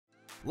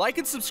Like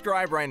and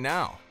subscribe right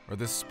now, or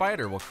this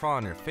spider will crawl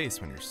on your face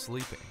when you're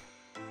sleeping.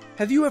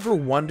 Have you ever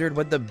wondered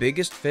what the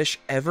biggest fish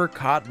ever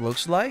caught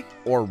looks like?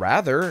 Or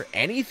rather,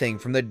 anything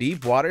from the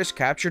deep waters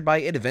captured by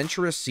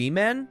adventurous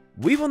seamen?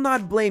 We will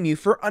not blame you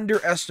for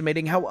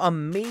underestimating how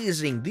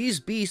amazing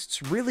these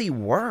beasts really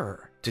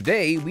were.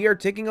 Today, we are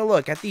taking a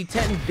look at the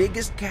 10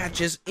 biggest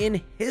catches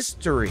in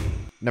history.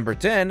 Number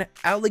 10,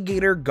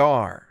 Alligator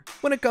Gar.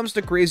 When it comes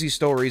to crazy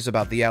stories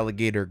about the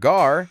alligator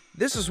gar,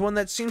 this is one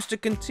that seems to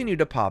continue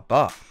to pop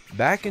up.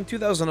 Back in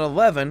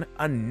 2011,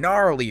 a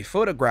gnarly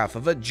photograph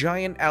of a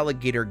giant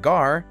alligator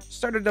gar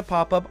started to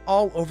pop up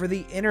all over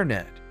the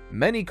internet.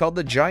 Many called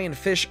the giant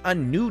fish a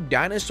new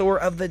dinosaur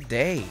of the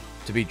day.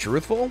 To be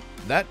truthful,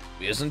 that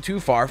isn't too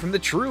far from the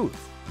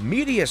truth.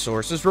 Media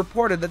sources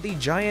reported that the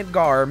giant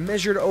gar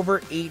measured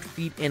over 8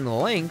 feet in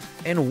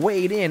length and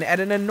weighed in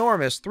at an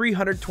enormous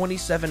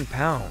 327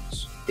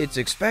 pounds. It's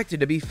expected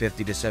to be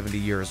 50 to 70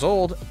 years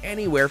old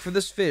anywhere for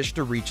this fish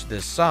to reach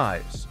this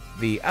size.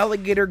 The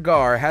alligator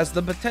gar has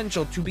the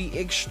potential to be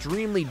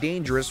extremely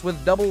dangerous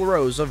with double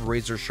rows of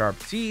razor-sharp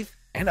teeth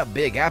and a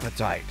big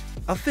appetite.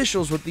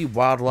 Officials with the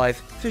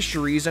Wildlife,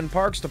 Fisheries, and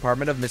Parks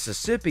Department of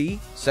Mississippi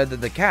said that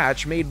the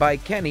catch made by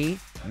Kenny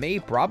may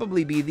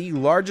probably be the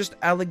largest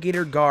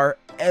alligator gar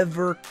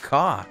ever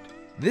caught.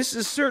 This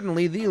is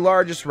certainly the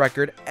largest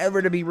record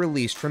ever to be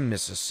released from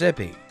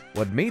Mississippi.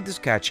 What made this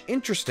catch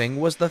interesting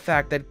was the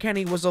fact that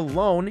Kenny was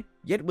alone,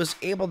 yet was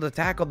able to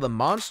tackle the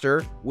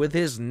monster with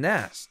his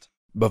nest.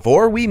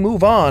 Before we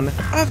move on,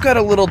 I've got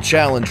a little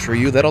challenge for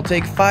you that'll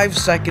take 5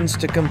 seconds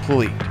to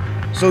complete.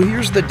 So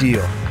here's the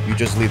deal. You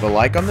just leave a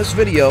like on this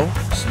video,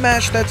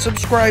 smash that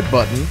subscribe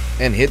button,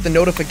 and hit the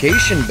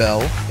notification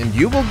bell, and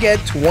you will get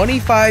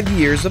 25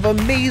 years of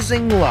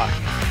amazing luck.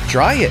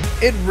 Try it,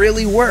 it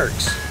really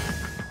works.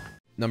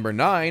 Number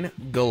 9,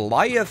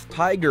 Goliath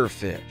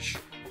tigerfish.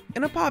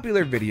 In a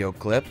popular video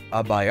clip,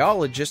 a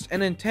biologist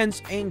and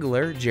intense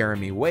angler,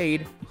 Jeremy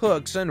Wade,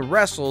 hooks and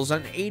wrestles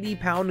an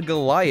 80-pound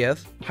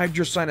Goliath,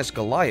 Hydrocinus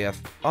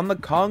goliath, on the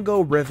Congo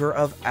River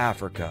of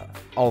Africa.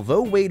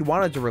 Although Wade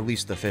wanted to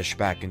release the fish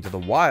back into the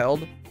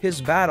wild,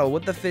 his battle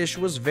with the fish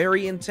was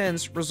very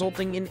intense,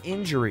 resulting in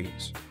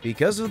injuries.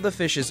 Because of the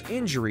fish's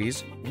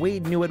injuries,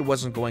 Wade knew it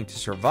wasn't going to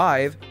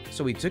survive,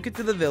 so he took it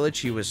to the village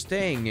he was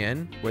staying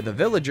in, where the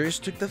villagers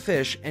took the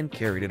fish and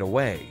carried it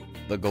away.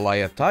 The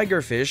Goliath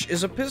tigerfish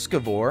is a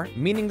piscivore,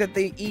 meaning that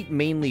they eat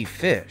mainly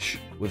fish.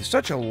 With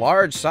such a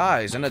large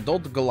size, an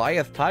adult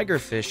Goliath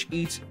tigerfish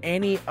eats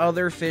any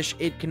other fish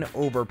it can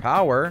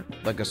overpower,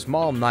 like a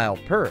small Nile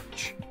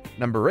perch.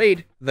 Number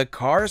 8, the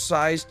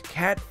car-sized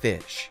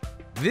catfish.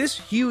 This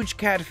huge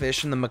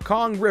catfish in the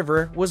Mekong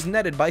River was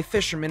netted by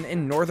fishermen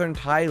in northern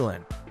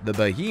Thailand. The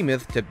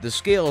behemoth tipped the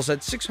scales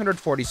at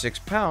 646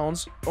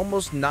 pounds,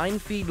 almost 9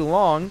 feet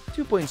long,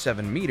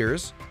 2.7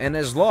 meters, and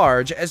as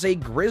large as a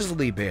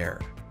grizzly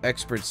bear.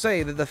 Experts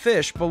say that the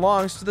fish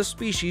belongs to the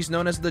species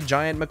known as the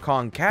giant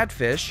Mekong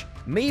catfish,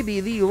 maybe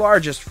the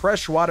largest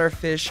freshwater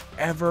fish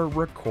ever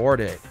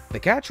recorded. The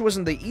catch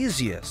wasn't the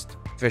easiest.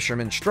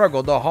 Fishermen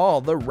struggled to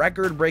haul the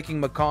record-breaking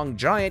Mekong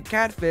giant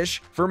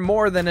catfish for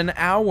more than an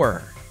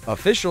hour.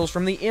 Officials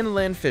from the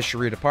Inland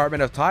Fishery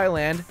Department of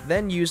Thailand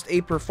then used a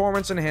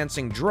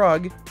performance-enhancing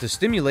drug to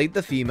stimulate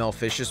the female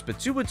fish's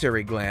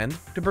pituitary gland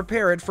to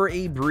prepare it for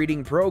a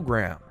breeding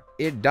program.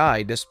 It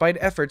died despite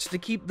efforts to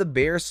keep the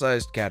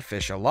bear-sized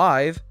catfish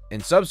alive,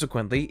 and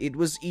subsequently it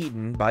was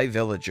eaten by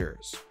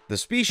villagers. The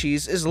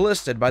species is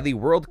listed by the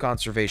World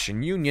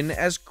Conservation Union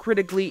as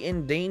critically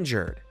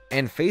endangered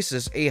and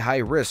faces a high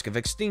risk of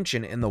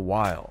extinction in the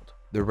wild.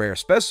 The rare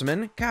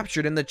specimen,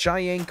 captured in the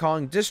Chiang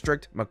Kong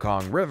district,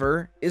 Mekong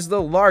River, is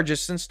the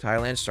largest since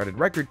Thailand started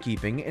record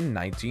keeping in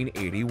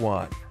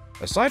 1981.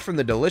 Aside from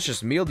the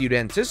delicious meal you'd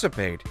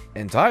anticipate,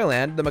 in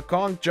Thailand, the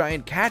Mekong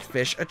giant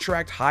catfish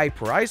attract high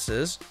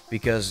prices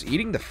because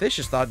eating the fish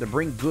is thought to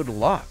bring good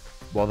luck,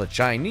 while the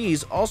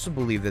Chinese also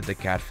believe that the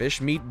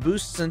catfish meat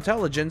boosts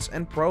intelligence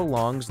and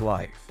prolongs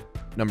life.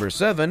 Number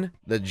 7,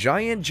 the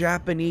giant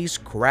Japanese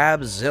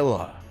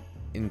crabzilla.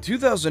 In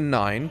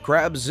 2009,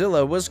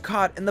 Crabzilla was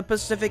caught in the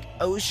Pacific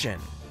Ocean.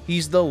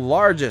 He's the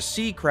largest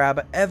sea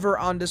crab ever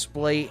on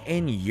display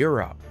in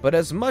Europe. But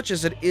as much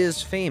as it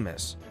is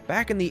famous,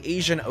 back in the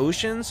Asian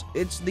oceans,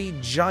 it's the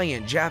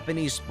giant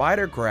Japanese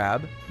spider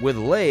crab with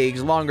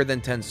legs longer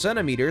than 10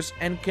 centimeters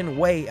and can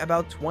weigh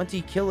about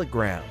 20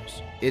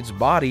 kilograms. Its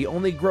body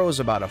only grows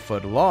about a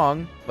foot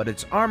long, but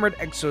its armored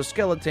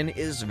exoskeleton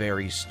is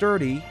very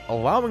sturdy,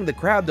 allowing the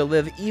crab to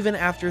live even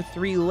after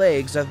 3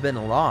 legs have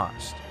been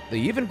lost. They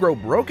even grow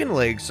broken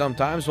legs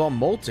sometimes while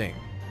molting.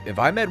 If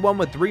I met one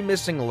with 3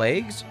 missing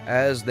legs,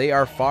 as they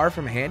are far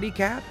from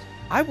handicapped,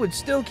 I would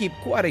still keep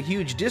quite a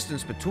huge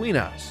distance between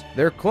us.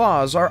 Their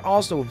claws are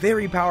also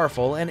very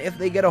powerful, and if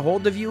they get a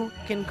hold of you,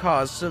 can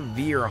cause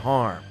severe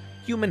harm.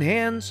 Human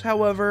hands,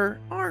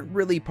 however, aren't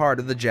really part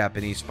of the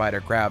Japanese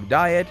spider crab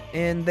diet,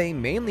 and they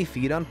mainly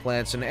feed on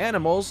plants and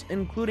animals,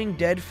 including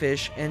dead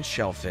fish and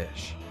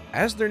shellfish.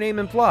 As their name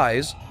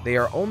implies, they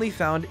are only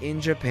found in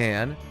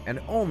Japan and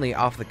only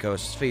off the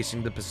coasts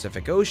facing the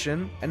Pacific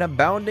Ocean and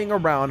abounding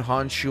around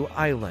Honshu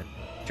Island.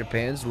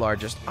 Japan's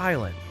largest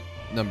island.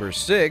 Number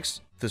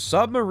 6. The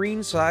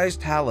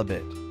submarine-sized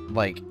halibut.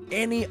 Like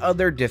any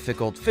other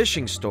difficult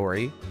fishing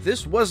story,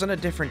 this wasn't a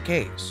different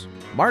case.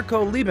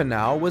 Marco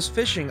Liebenau was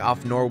fishing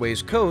off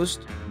Norway's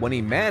coast when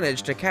he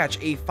managed to catch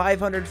a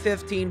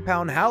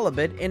 515-pound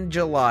halibut in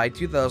July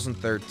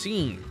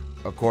 2013,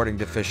 according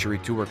to fishery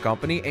tour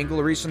company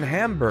Engelreisen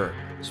Hamburg.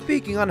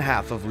 Speaking on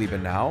behalf of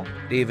Liebenau,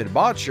 David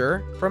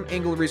Botcher from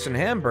Engelreisen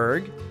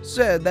Hamburg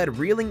said that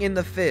reeling in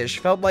the fish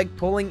felt like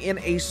pulling in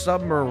a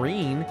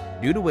submarine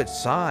due to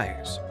its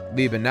size.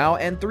 Liebenau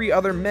and 3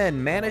 other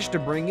men managed to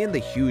bring in the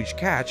huge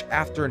catch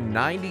after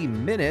 90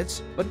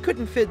 minutes, but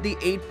couldn't fit the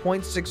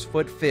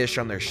 8.6-foot fish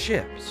on their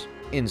ships.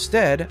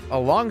 Instead,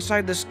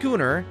 alongside the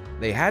schooner,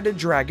 they had to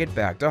drag it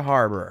back to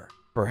harbor.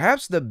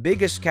 Perhaps the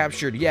biggest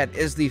captured yet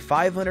is the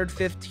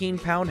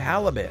 515-pound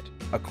halibut.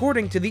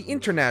 According to the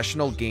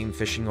International Game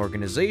Fishing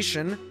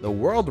Organization, the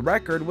world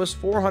record was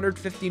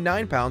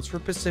 459 pounds for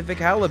Pacific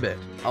halibut,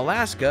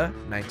 Alaska,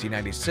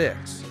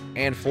 1996,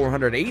 and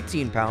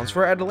 418 pounds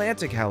for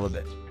Atlantic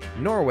halibut,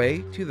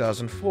 Norway,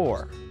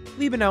 2004.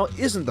 Liebenau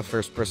isn't the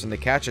first person to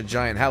catch a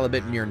giant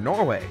halibut near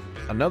Norway.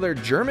 Another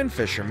German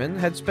fisherman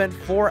had spent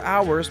 4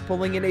 hours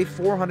pulling in a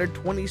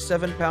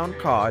 427-pound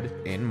cod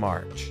in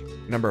March.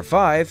 Number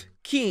 5.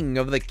 King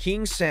of the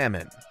king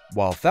salmon.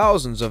 While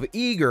thousands of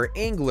eager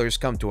anglers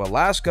come to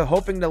Alaska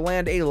hoping to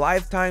land a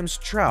lifetime's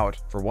trout,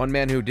 for one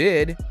man who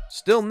did,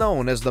 still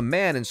known as the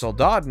man in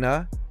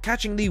Soldotna,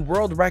 catching the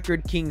world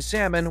record king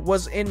salmon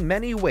was in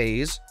many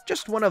ways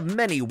just one of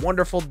many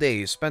wonderful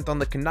days spent on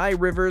the Kenai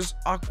River's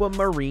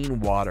aquamarine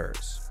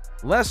waters.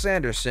 Les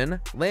Anderson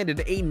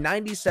landed a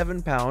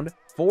 97-pound,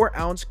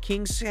 4-ounce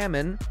king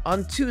salmon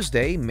on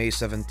Tuesday, May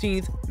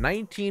 17,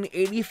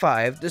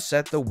 1985 to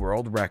set the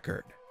world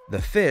record.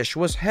 The fish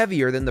was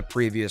heavier than the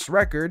previous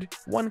record,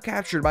 one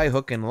captured by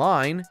hook and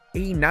line,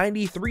 a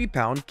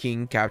 93-pound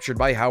king captured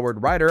by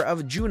Howard Ryder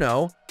of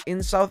Juneau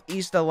in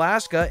southeast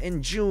Alaska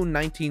in June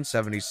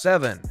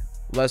 1977.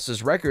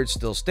 Les's record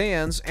still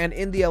stands, and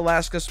in the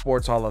Alaska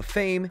Sports Hall of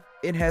Fame,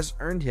 it has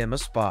earned him a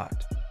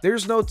spot.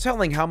 There's no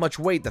telling how much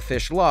weight the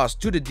fish lost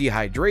due to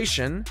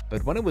dehydration,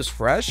 but when it was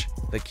fresh,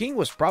 the king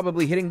was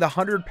probably hitting the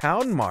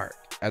 100-pound mark.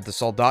 At the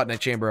Soldotna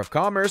Chamber of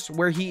Commerce,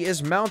 where he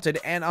is mounted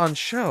and on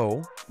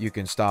show, you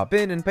can stop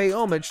in and pay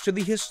homage to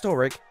the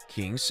historic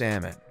king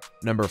salmon.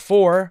 Number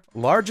 4.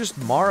 Largest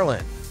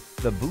marlin.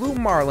 The blue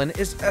marlin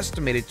is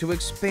estimated to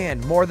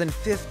expand more than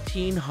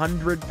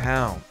 1,500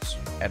 pounds.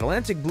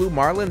 Atlantic blue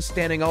marlin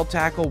standing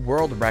all-tackle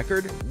world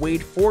record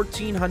weighed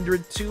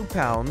 1,402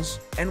 pounds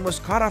and was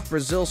caught off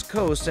Brazil's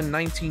coast in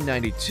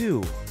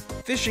 1992.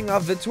 Fishing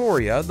off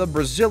Vitoria, the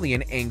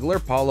Brazilian angler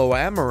Paulo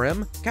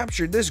Amorim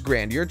captured this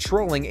grandeur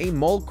trolling a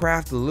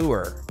molecraft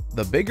lure.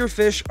 The bigger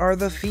fish are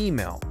the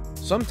female,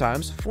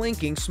 sometimes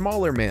flanking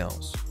smaller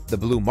males. The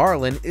blue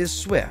marlin is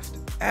swift,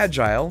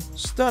 agile,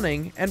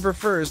 stunning, and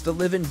prefers to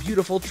live in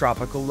beautiful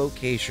tropical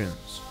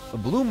locations. The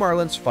blue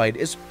marlin's fight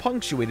is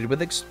punctuated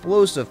with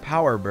explosive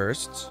power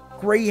bursts,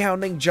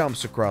 greyhounding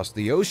jumps across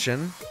the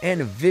ocean,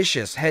 and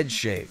vicious head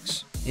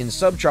shakes. In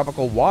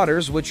subtropical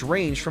waters, which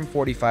range from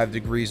 45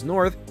 degrees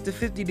north to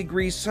 50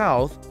 degrees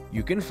south,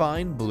 you can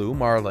find blue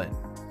marlin.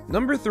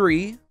 Number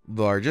 3.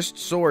 Largest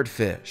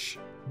swordfish.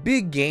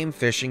 Big game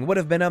fishing would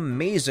have been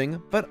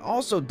amazing, but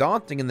also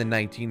daunting in the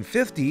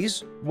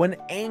 1950s when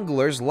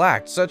anglers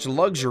lacked such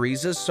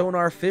luxuries as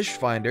sonar fish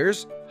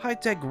finders,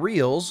 high-tech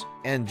reels,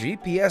 and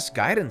GPS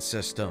guidance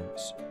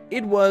systems.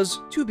 It was,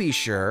 to be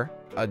sure,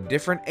 a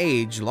different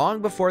age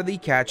long before the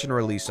catch and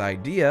release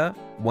idea,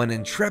 when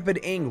intrepid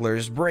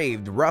anglers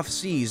braved rough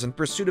seas in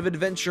pursuit of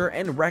adventure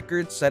and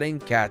record-setting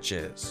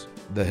catches.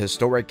 The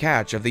historic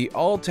catch of the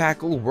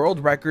all-tackle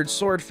world record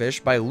swordfish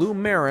by Lou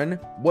Marin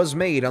was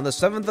made on the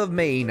 7th of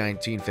May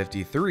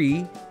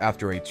 1953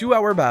 after a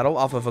 2-hour battle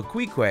off of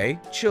Iquique,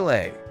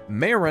 Chile.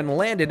 Marin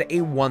landed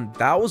a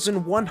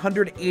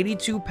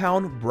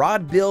 1,182-pound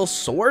broadbill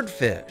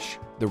swordfish.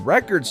 The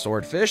record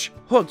swordfish,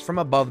 hooked from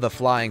above the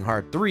Flying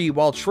Heart 3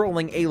 while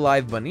trolling a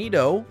live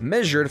bonito,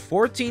 measured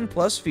 14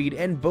 plus feet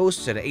and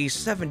boasted a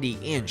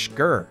 70-inch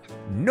girth.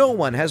 No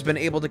one has been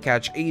able to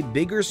catch a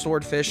bigger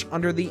swordfish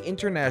under the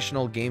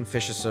International Game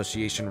Fish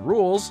Association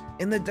rules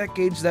in the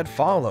decades that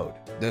followed,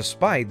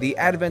 despite the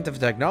advent of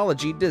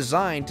technology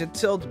designed to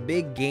tilt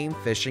big game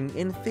fishing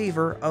in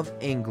favor of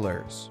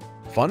anglers.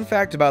 Fun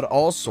fact about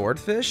all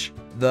swordfish: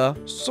 the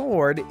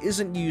sword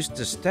isn't used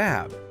to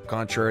stab,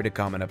 contrary to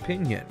common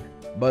opinion,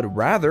 but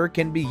rather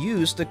can be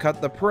used to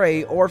cut the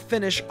prey or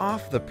finish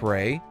off the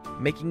prey,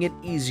 making it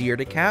easier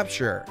to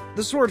capture.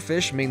 The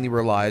swordfish mainly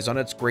relies on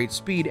its great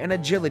speed and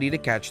agility to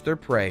catch their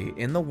prey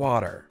in the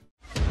water.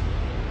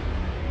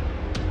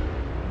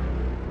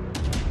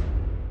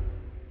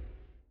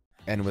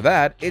 And with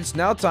that, it's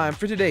now time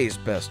for today's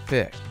best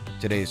pick.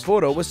 Today's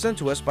photo was sent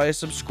to us by a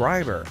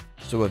subscriber,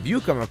 so if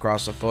you come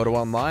across a photo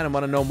online and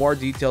want to know more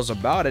details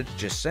about it,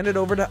 just send it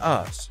over to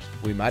us.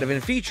 We might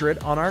even feature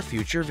it on our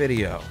future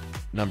video.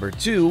 Number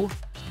 2.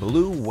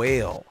 Blue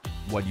whale.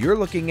 What you're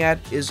looking at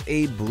is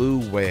a blue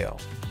whale.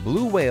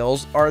 Blue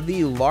whales are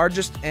the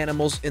largest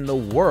animals in the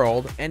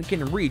world and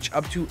can reach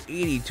up to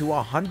 80 to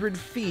 100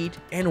 feet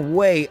and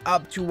weigh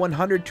up to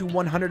 100 to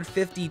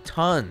 150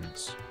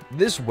 tons.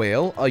 This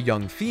whale, a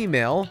young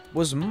female,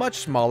 was much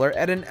smaller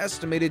at an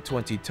estimated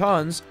 20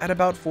 tons at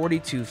about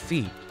 42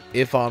 feet.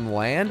 If on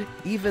land,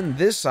 even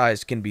this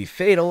size can be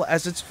fatal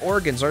as its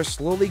organs are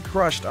slowly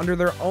crushed under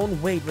their own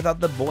weight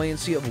without the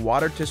buoyancy of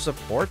water to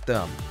support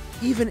them.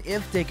 Even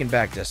if taken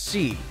back to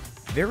sea,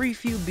 very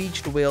few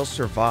beached whales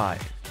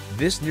survive.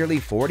 This nearly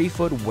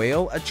 40-foot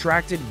whale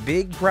attracted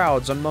big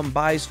crowds on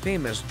Mumbai's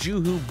famous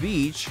Juhu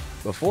Beach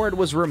before it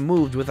was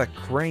removed with a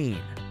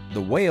crane.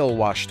 The whale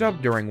washed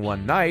up during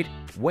one night,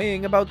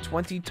 weighing about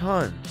 20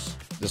 tons.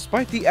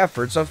 Despite the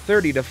efforts of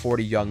 30 to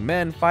 40 young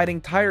men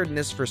fighting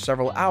tiredness for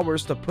several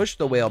hours to push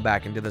the whale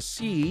back into the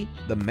sea,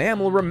 the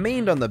mammal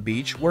remained on the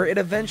beach where it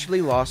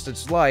eventually lost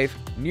its life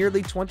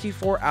nearly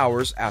 24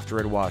 hours after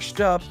it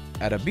washed up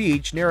at a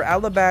beach near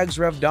Alibag's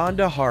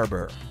Revdanda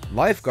harbor.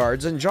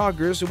 Lifeguards and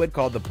joggers who had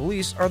called the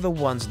police are the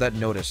ones that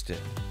noticed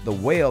it. The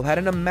whale had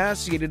an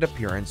emaciated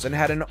appearance and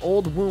had an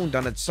old wound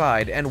on its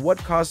side, and what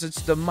caused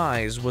its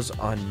demise was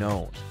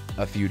unknown.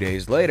 A few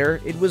days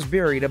later, it was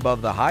buried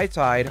above the high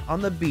tide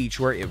on the beach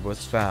where it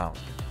was found.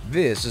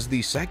 This is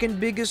the second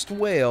biggest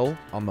whale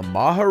on the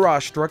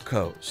Maharashtra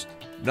coast.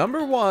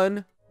 Number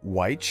 1.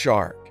 White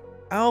shark.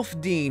 Alf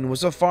Dean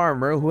was a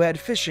farmer who had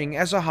fishing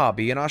as a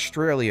hobby in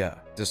Australia.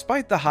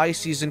 Despite the high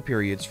season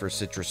periods for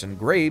citrus and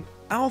grape,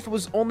 Alf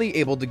was only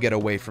able to get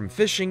away from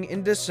fishing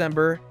in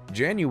December,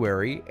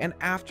 January, and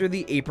after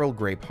the April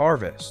grape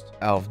harvest.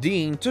 Alf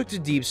Dean took to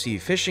deep-sea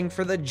fishing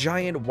for the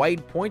giant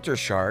white pointer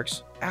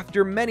sharks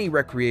after many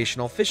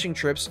recreational fishing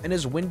trips in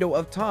his window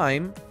of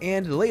time,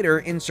 and later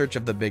in search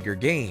of the bigger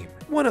game.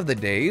 One of the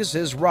days,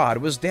 his rod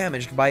was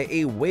damaged by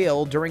a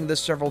whale during the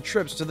several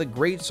trips to the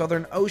Great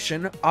Southern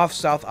Ocean off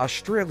South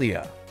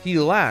Australia. He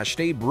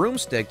lashed a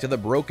broomstick to the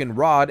broken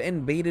rod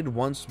and baited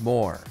once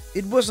more.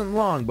 It wasn't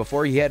long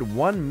before he had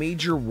one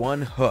major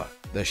hook.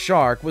 The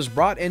shark was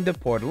brought into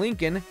Port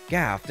Lincoln,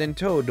 gaffed and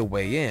towed to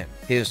weigh in.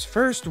 His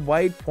first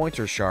white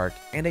pointer shark,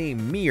 and a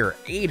mere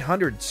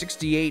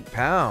 868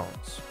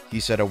 pounds.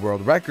 He set a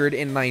world record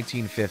in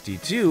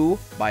 1952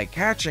 by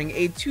catching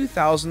a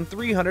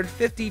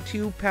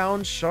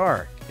 2,352-pound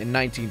shark. In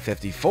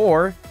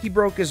 1954, he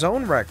broke his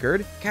own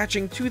record,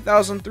 catching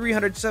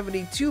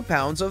 2,372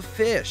 pounds of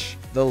fish.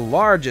 The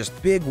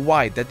largest big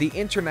white that the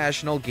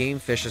International Game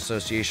Fish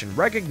Association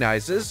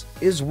recognizes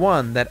is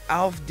one that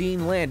Alf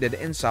Dean landed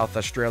in South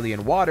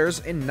Australian waters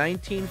in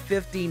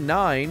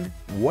 1959,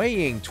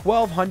 weighing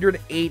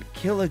 1,208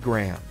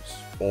 kilograms.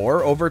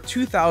 Or over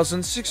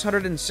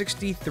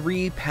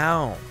 2,663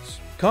 pounds.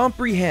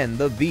 Comprehend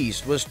the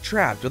beast was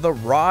trapped with a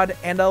rod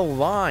and a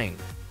line.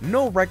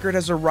 No record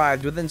has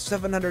arrived within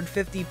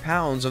 750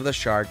 pounds of the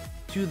shark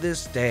to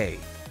this day.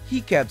 He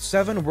kept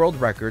 7 world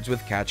records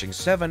with catching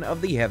 7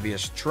 of the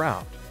heaviest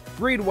trout.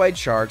 Great white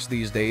sharks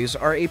these days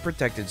are a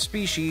protected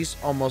species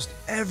almost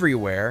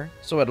everywhere,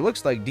 so it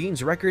looks like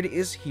Dean's record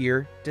is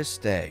here to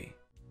stay.